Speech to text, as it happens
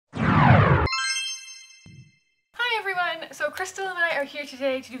everyone! So Crystal and I are here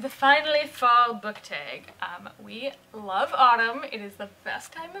today to do the Finally Fall book tag. We love autumn. It is the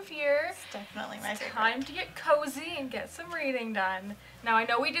best time of year. It's definitely my favorite. Time to get cozy and get some reading done. Now I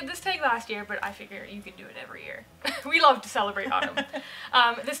know we did this tag last year, but I figure you can do it every year. We love to celebrate autumn.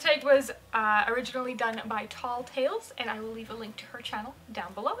 This tag was originally done by Tall Tales, and I will leave a link to her channel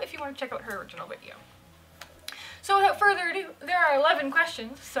down below if you want to check out her original video. So without further ado, there are 11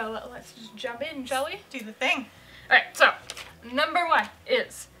 questions, so let's just jump in, shall we? Do the thing. Alright, so number 1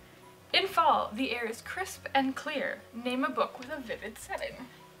 is, in fall, the air is crisp and clear. Name a book with a vivid setting.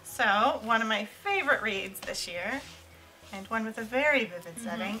 So, one of my favorite reads this year, and one with a very vivid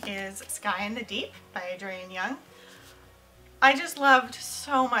setting, is Sky in the Deep by Adrienne Young. I just loved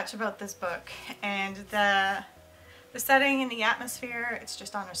so much about this book, and the setting and the atmosphere. It's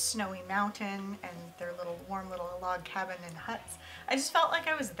just on a snowy mountain and their little warm little log cabin and huts. I just felt like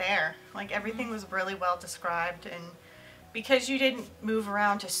I was there. Like everything was really well described, and because you didn't move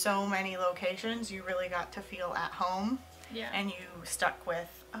around to so many locations, you really got to feel at home. Yeah. And you stuck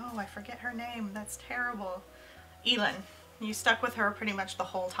with, oh, I forget her name, that's terrible, Elin. You stuck with her pretty much the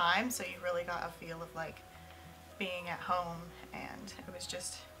whole time, so you really got a feel of like being at home, and it was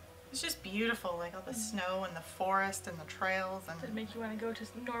just beautiful, like all the snow and the forest and the trails. And Did it make you want to go to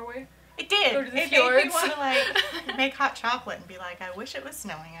Norway? It did. Go to the It fjords? made me want to like make hot chocolate and be like, I wish it was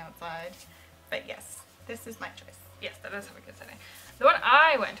snowing outside. But yes, this is my choice. Yes, that does have a good setting. The one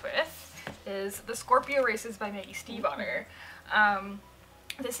I went with is The Scorpio Races by Maggie Stiefvater.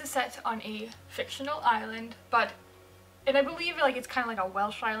 This is set on a fictional island, and I believe like it's kind of like a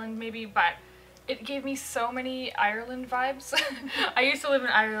Welsh island maybe, but it gave me so many Ireland vibes. I used to live in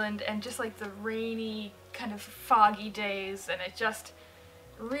Ireland, and just like the rainy, kind of foggy days, and it just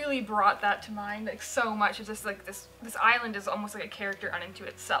really brought that to mind like so much. It's just like this island is almost like a character unto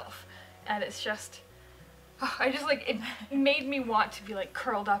itself, and it's just, I just like, it made me want to be like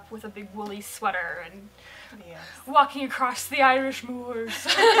curled up with a big woolly sweater and walking across the Irish moors.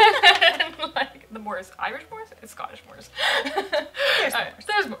 And, like the moors, Irish moors? It's Scottish moors.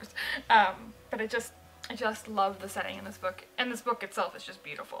 There's moors. But I just love the setting in this book, and this book itself is just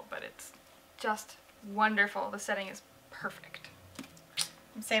beautiful, but it's just wonderful. The setting is perfect.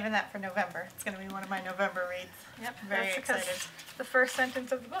 I'm saving that for November. It's going to be one of my November reads. Yep, very excited. The first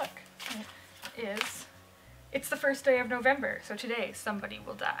sentence of the book is, it's the first day of November, so today somebody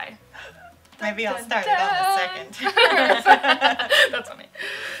will die. Maybe I'll start it on the second. That's funny.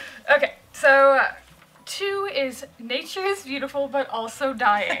 Okay, so 2 is, nature is beautiful but also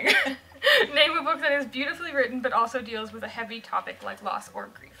dying. Name a book that is beautifully written but also deals with a heavy topic like loss or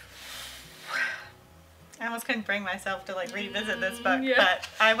grief. I almost couldn't bring myself to like revisit this book, yeah. But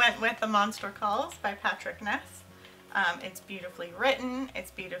I went with The Monster Calls by Ness. It's beautifully written, it's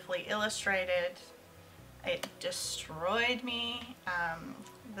beautifully illustrated, it destroyed me.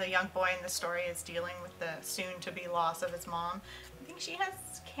 The young boy in the story is dealing with the soon-to-be loss of his mom. I think she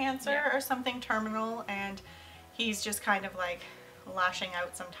has cancer or something terminal, and he's just kind of like lashing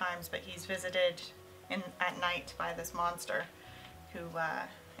out sometimes, but he's visited at night by this monster who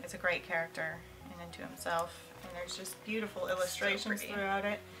is a great character and into himself, and there's just beautiful illustrations throughout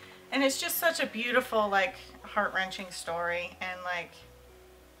it, and it's just such a beautiful, like, heart-wrenching story, and like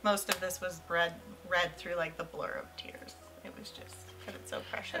most of this was read through like the blur of tears. It was just, but it's so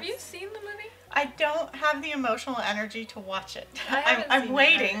precious. Have you seen the movie? I don't have the emotional energy to watch it. I'm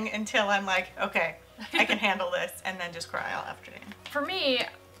waiting until I'm like, okay, I can handle this, and then just cry all afternoon. For me,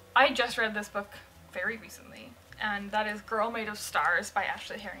 I just read this book very recently, and that is Girl Made of Stars by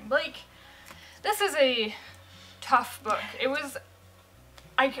Ashley Herring Blake. This is a tough book. It was,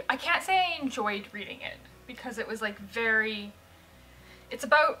 I can't say I enjoyed reading it, because it was like very, it's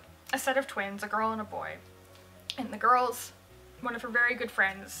about a set of twins, a girl and a boy, and the girl's, one of her very good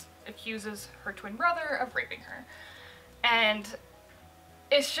friends accuses her twin brother of raping her, and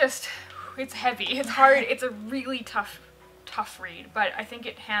it's just, it's heavy, it's hard, it's a really tough read, but I think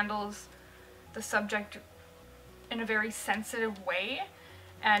it handles the subject in a very sensitive way,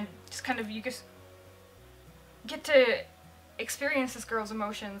 and just kind of, you just get to experience this girl's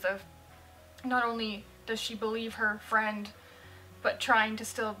emotions of not only does she believe her friend, but trying to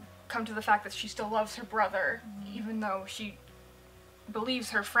still come to the fact that she still loves her brother, even though she believes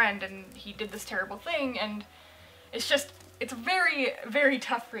her friend and he did this terrible thing, and it's just, it's a very, very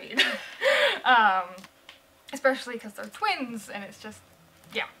tough read. Especially because they're twins, and it's just,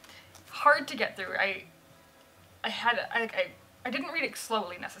 yeah, hard to get through. I didn't read it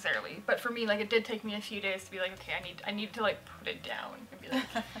slowly necessarily, but for me, like, it did take me a few days to be like, okay, I need to like put it down and be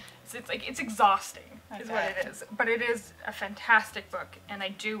like, it's exhausting, is what it is. But it is a fantastic book, and I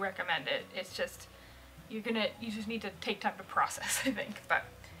do recommend it. It's just, you just need to take time to process, I think. But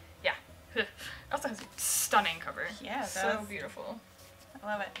yeah, it also has a stunning cover. Yeah, so beautiful. I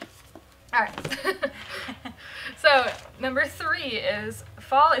love it. All right. So number 3 is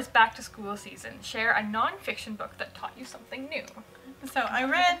fall is back to school season. Share a non-fiction book that taught you something new. So I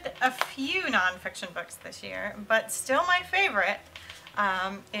read a few non-fiction books this year, but still my favorite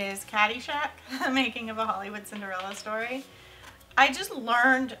is Caddyshack, The Making of a Hollywood Cinderella Story. I just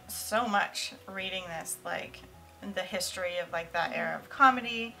learned so much reading this, like the history of like that era of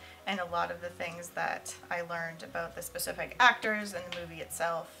comedy and a lot of the things that I learned about the specific actors and the movie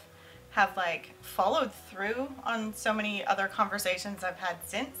itself have like followed through on so many other conversations I've had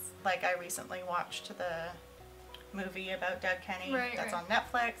since. Like I recently watched the movie about Doug Kenny that's on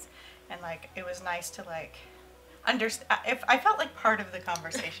Netflix, and like it was nice to like understand. If I felt like part of the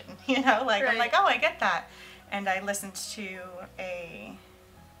conversation, you know, like I'm like, oh, I get that. And I listened to a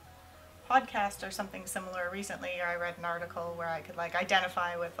podcast or something similar recently, or I read an article where I could like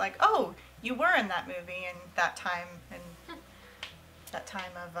identify with like, oh, you were in that movie and that time and that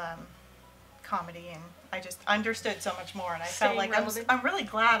time of comedy, and I just understood so much more, and I felt like I'm really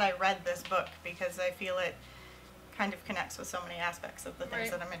glad I read this book because I feel it kind of connects with so many aspects of the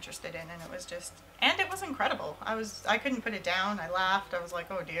things that I'm interested in, and it was incredible. I couldn't put it down. I laughed. I was like,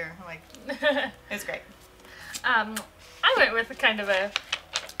 oh dear, like it's great. I went with kind of a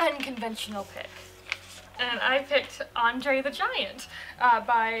unconventional pick, and I picked Andre the Giant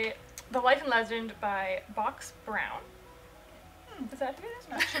by The Life and Legend by Box Brown. Is that who it is?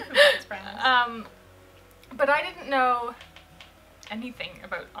 Not sure who Box Brown is. But I didn't know anything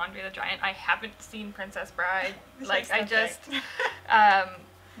about Andre the Giant. I haven't seen Princess Bride. Like I just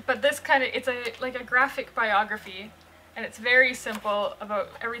but this kind of, it's like a graphic biography, and it's very simple about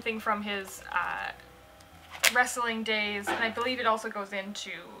everything from his wrestling days, and I believe it also goes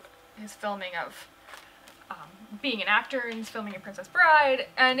into his filming of being an actor and his filming of Princess Bride,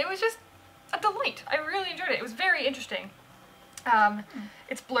 and it was just a delight. I really enjoyed it. It was very interesting.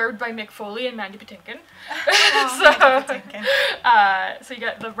 It's blurred by Mick Foley and Mandy Patinkin. So you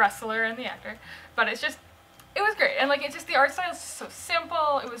get the wrestler and the actor, but it was great, and like it's just the art style is so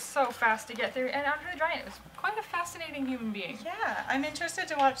simple. It was so fast to get through, and Andre the Giant was quite a fascinating human being. Yeah, I'm interested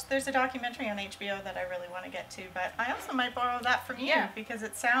to watch. There's a documentary on HBO that I really want to get to, but I also might borrow that from you because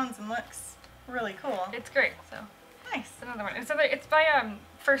it sounds and looks really cool. It's great. So nice. Another one. It's by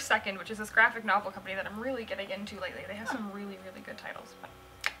First Second, which is this graphic novel company that I'm really getting into lately. They have some really, really good titles.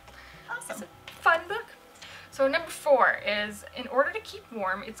 Awesome. It's a fun book. So number 4 is, in order to keep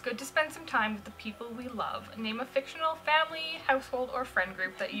warm, it's good to spend some time with the people we love. Name a fictional family, household, or friend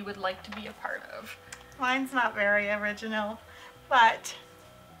group that you would like to be a part of. Mine's not very original, but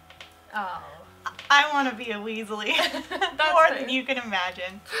I want to be a Weasley more than you can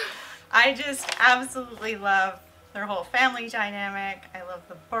imagine. I just absolutely love their whole family dynamic. I love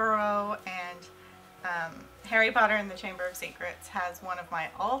the Burrow, and Harry Potter and the Chamber of Secrets has one of my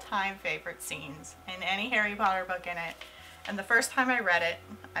all-time favorite scenes in any Harry Potter book in it. And the first time I read it,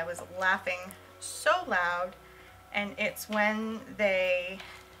 I was laughing so loud, and it's when they...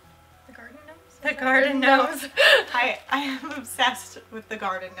 The garden gnomes? The garden gnomes. I am obsessed with the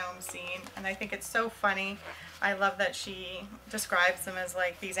garden gnome scene, and I think it's so funny. I love that she describes them as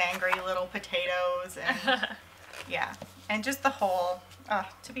like these angry little potatoes, and yeah, and just the whole,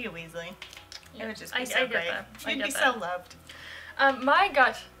 to be a Weasley, it would just be so great. You'd be so loved. My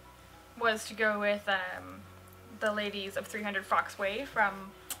gut was to go with the ladies of 300 Fox Way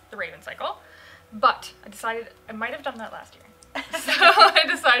from the Raven Cycle, but I decided I might have done that last year, so I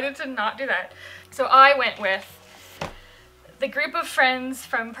decided to not do that. So I went with the group of friends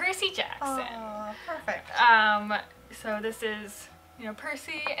from Percy Jackson. Oh, perfect. So this is, you know,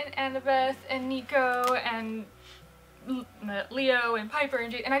 Percy and Annabeth and Nico and Leo and Piper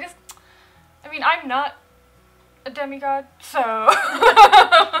and Jade, and I mean, I'm not a demigod, so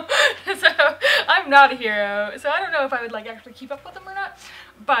I'm not a hero, so I don't know if I would like actually keep up with them or not,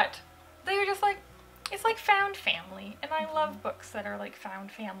 but they were just like, it's like found family, and I love books that are like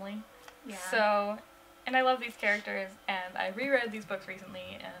found family. Yeah. So, and I love these characters, and I reread these books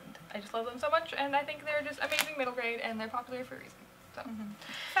recently, and I just love them so much, and I think they're just amazing middle grade, and they're popular for a reason. So.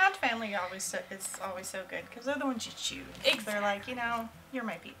 Found family is always so good, because they're the ones you choose. Exactly. They're like, you know, you're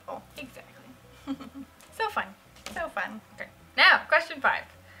my people. Exactly. So fun. So fun. Okay. Now, question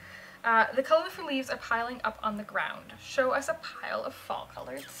 5. The colorful leaves are piling up on the ground. Show us a pile of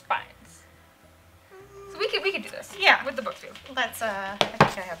fall-colored spines. So we could do this. Yeah. With the book too. Let's, I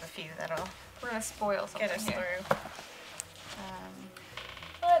think I have a few that'll We're gonna spoil something get us here. through.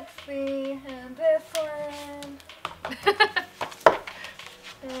 Let's see, and this one.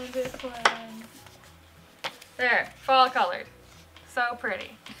 And this one. There, fall colored. So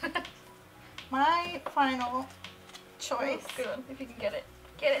pretty. My final choice. Good. If you can get it.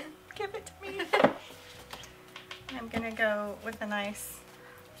 Get it. Give it to me. I'm gonna go with a nice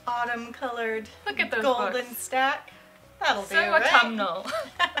autumn colored Look at those golden books. stack. That'll do, So right? autumnal.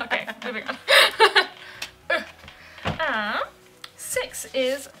 Okay, moving on. 6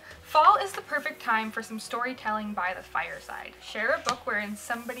 is fall is the perfect time for some storytelling by the fireside. Share a book wherein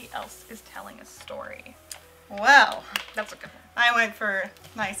somebody else is telling a story. Well, That's a good one. I went for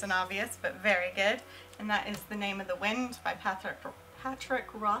nice and obvious, but very good. And that is The Name of the Wind by Patrick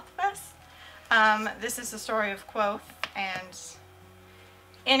Rothfuss. This is the story of Quoth, and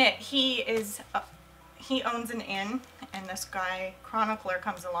in it he owns an inn, and this guy chronicler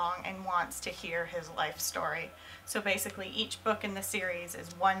comes along and wants to hear his life story. So basically each book in the series is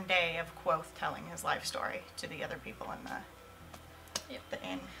one day of Quoth telling his life story to the other people in the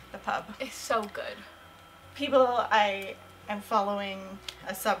inn, the pub. It's so good. People, I am following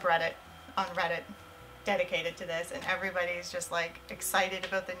a subreddit on Reddit dedicated to this, and everybody's just like excited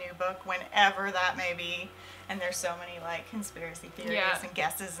about the new book whenever that may be, and there's so many like conspiracy theories and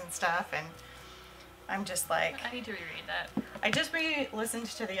guesses and stuff, and I'm just like, I need to reread that. I just re-listened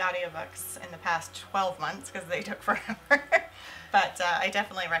to the audiobooks in the past 12 months because they took forever. But I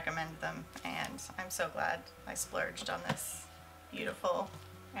definitely recommend them, and I'm so glad I splurged on this beautiful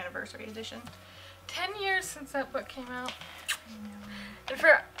anniversary edition. 10 years since that book came out. And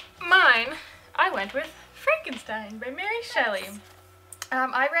for mine, I went with Frankenstein by Mary Shelley.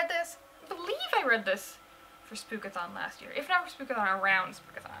 I read this, I believe I read this for Spookathon last year. If not for Spookathon, around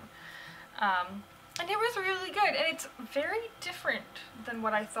Spookathon. And it was really good, and it's very different than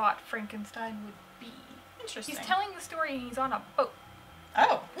what I thought Frankenstein would be. Interesting. He's telling the story and he's on a boat.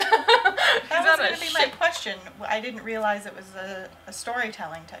 Oh. That was on a going to be my ship. question. I didn't realize it was a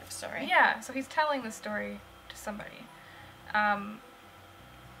storytelling type story. Yeah, so he's telling the story to somebody.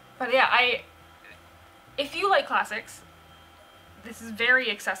 But yeah, if you like classics, this is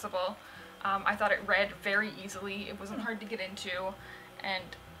very accessible. I thought it read very easily. It wasn't hard to get into, and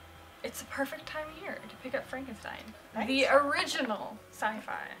it's a perfect time of year to pick up Frankenstein, Right. the original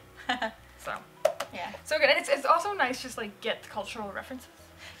sci-fi. So Yeah. so good, and it's also nice just like get the cultural references.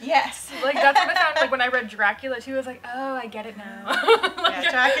 Yes. Like that's what I found. Like when I read Dracula too, I was like, oh, I get it now. Yeah,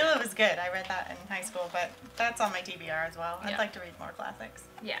 Dracula was good. I read that in high school, but that's on my TBR as well. I'd Yeah. like to read more classics.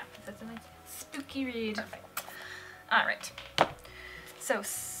 Yeah, that's a nice spooky read. Perfect. All right. So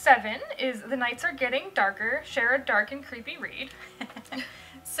 7 is The Nights Are Getting Darker. Share a dark and creepy read.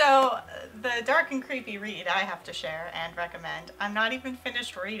 So, the dark and creepy read I have to share and recommend. I'm not even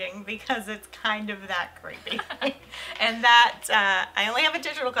finished reading because it's kind of that creepy. And that, I only have a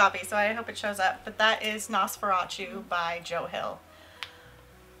digital copy, so I hope it shows up, but that is Nosferatu by Jo Hill.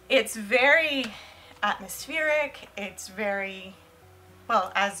 It's very atmospheric, it's very,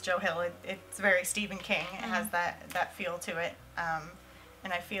 well, as Jo Hill, it's very Stephen King. It has that feel to it.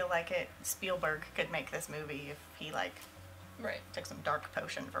 And I feel like Spielberg could make this movie if he Right. took some dark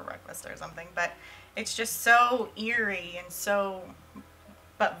potion for breakfast or something, but it's just so eerie and so,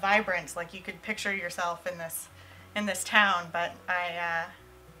 but vibrant. Like you could picture yourself in this town. But I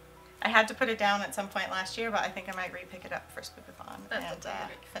had to put it down at some point last year, but I think I might re-pick it up for Spookathon and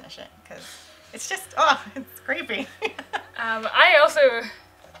finish it because it's just it's creepy. I also,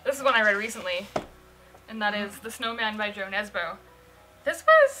 this is one I read recently, and that is The Snowman by Jo Nesbo. This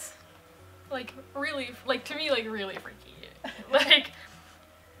was really, to me, really freaky.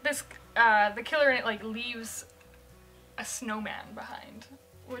 This, the killer in it, leaves a snowman behind,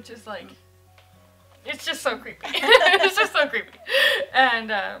 which is, it's just so creepy. It's just so creepy. And,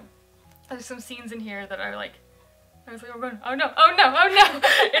 there's some scenes in here that are, I was like, oh no, oh no, oh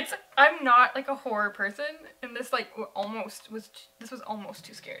no! I'm not, a horror person, and this, this was almost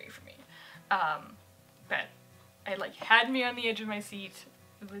too scary for me. But it, had me on the edge of my seat.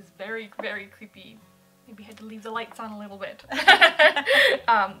 It was very, very creepy. Maybe had to leave the lights on a little bit. But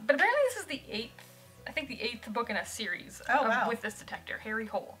apparently this is the 8th book in a series with this detective, Harry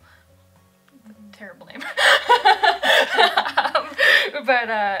Hole. Terrible name.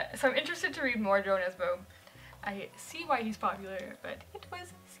 So I'm interested to read more Jo Nesbo. I see why he's popular, but it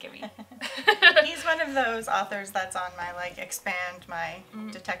was scary. He's one of those authors that's on my expand my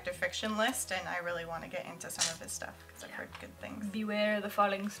detective fiction list, and I really want to get into some of his stuff because I've heard good things. Beware the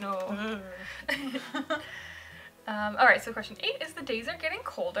falling snow. Alright, so question 8 is The Days Are Getting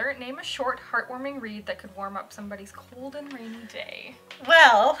Colder. Name a short, heartwarming read that could warm up somebody's cold and rainy day.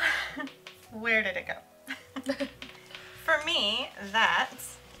 Well, where did it go? For me, that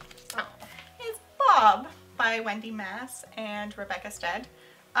is Bob by Wendy Mass and Rebecca Stead.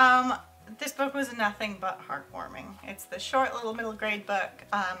 this book was nothing but heartwarming. It's the short little middle grade book.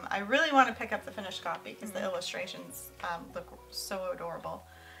 I really want to pick up the finished copy because the illustrations look so adorable.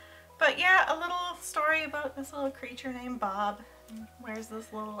 But yeah, a little story about this little creature named Bob. He wears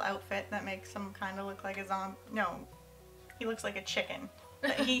this little outfit that makes him kind of look like a zombie. No, he looks like a chicken.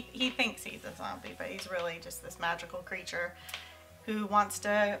 But he thinks he's a zombie, but he's really just this magical creature who wants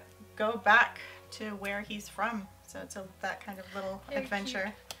to go back to where he's from. So it's that kind of little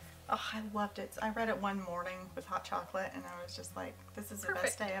adventure. Cute. Oh, I loved it. I read it one morning with hot chocolate and I was just like, this is the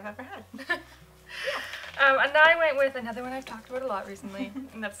best day I've ever had. And I went with another one I've talked about a lot recently,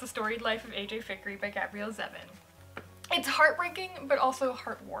 and that's The Storied Life of A.J. Fikry by Gabrielle Zevin. It's heartbreaking, but also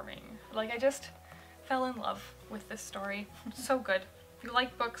heartwarming. Like, I just fell in love with this story. So good. If you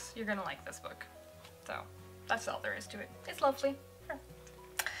like books, you're gonna like this book. So, that's all there is to it. It's lovely. Sure.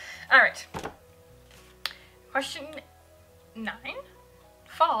 Alright. Question 9.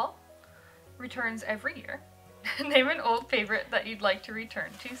 Fall returns every year. Name an old favorite that you'd like to return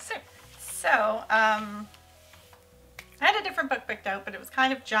to soon. So, I had a different book picked out, but it was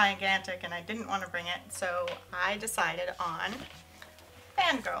kind of gigantic and I didn't want to bring it, so I decided on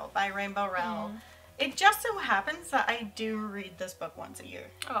Fangirl by Rainbow Rowell. It just so happens that I do read this book once a year.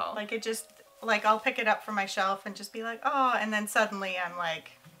 Oh. Like, it just, like, I'll pick it up from my shelf and just be like, oh, and then suddenly I'm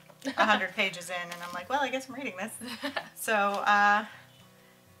like 100 pages in and I'm like, well, I guess I'm reading this. So,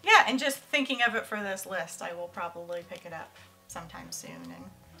 yeah, and just thinking of it for this list, I will probably pick it up sometime soon and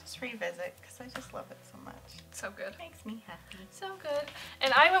just revisit because I just love it so much. So good. It makes me happy. So good.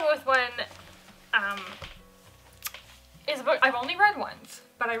 And I went with one, it's a book I've only read once,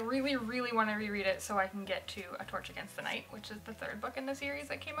 but I really, really want to reread it so I can get to A Torch Against the Night, which is the 3rd book in the series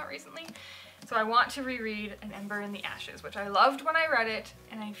that came out recently. So I want to reread An Ember in the Ashes, which I loved when I read it,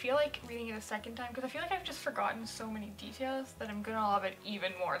 and I feel like reading it a second time, because I feel like I've just forgotten so many details that I'm going to love it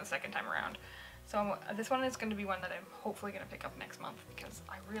even more the second time around. So this one is going to be one that I'm hopefully going to pick up next month because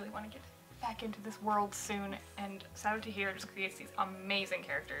I really want to get back into this world soon, and Sabaa Tahir just creates these amazing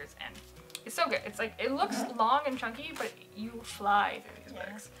characters and it's so good. It's like, it looks long and chunky, but you fly through these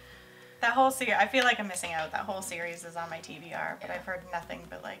books. That whole series, I feel like I'm missing out. That whole series is on my TBR, but I've heard nothing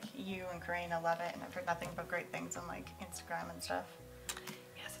but like you and Karina love it, and I've heard nothing but great things on like Instagram and stuff.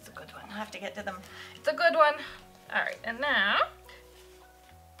 Yes, it's a good one. I'll have to get to them. It's a good one. Alright, and now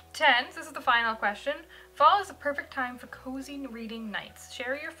 10, this is the final question. Fall is the perfect time for cozy reading nights.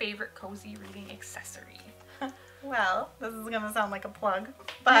 Share your favorite cozy reading accessory. Well, this is gonna sound like a plug,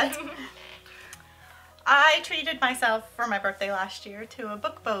 but I treated myself for my birthday last year to a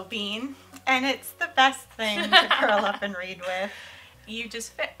book bow bean, and it's the best thing to curl up and read with. You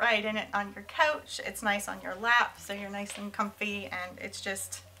just fit right in it on your couch. It's nice on your lap, so you're nice and comfy, and it's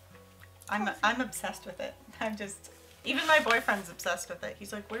just, I'm obsessed with it. Even my boyfriend's obsessed with it.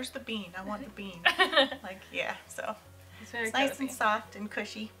 He's like, where's the bean? I want the bean. Like, yeah, so it's nice and soft and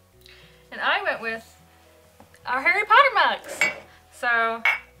cushy. And I went with our Harry Potter mugs. So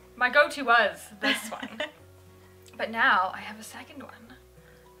my go-to was this one. But now I have a second one.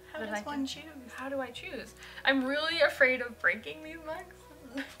 How does one choose? How do I choose? I'm really afraid of breaking these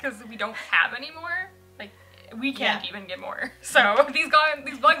mugs because we don't have any more. Like, we can't even get more. So these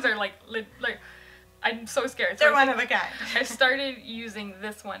mugs are like I'm so scared. So they're one of a kind. I started using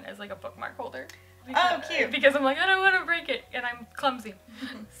this one as like a bookmark holder. Oh, cute. Because I'm like, I don't want to break it, and I'm clumsy.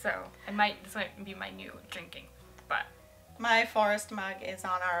 So this might be my new drinking. But my forest mug is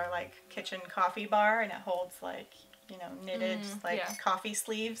on our like kitchen coffee bar, and it holds like, you know, knitted coffee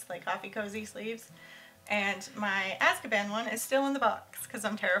sleeves, like coffee cozy sleeves. And my Azkaban one is still in the box because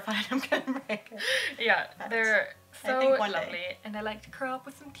I'm terrified I'm gonna break it. Yeah, but they're so lovely, day. and I like to curl up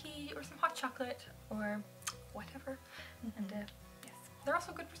with some tea or some hot chocolate or whatever. And yes, they're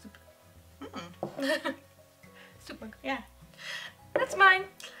also good for soup. Soup mug. Yeah. That's mine.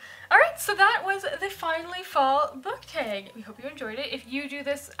 Alright, so that was the Finally Fall book tag. We hope you enjoyed it. If you do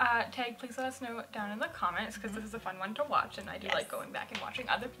this tag, please let us know down in the comments because this is a fun one to watch, and I do like going back and watching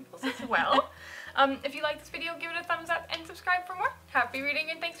other people's as well. If you like this video, give it a thumbs up and subscribe for more. Happy reading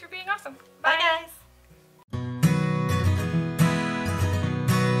and thanks for being awesome. Bye guys!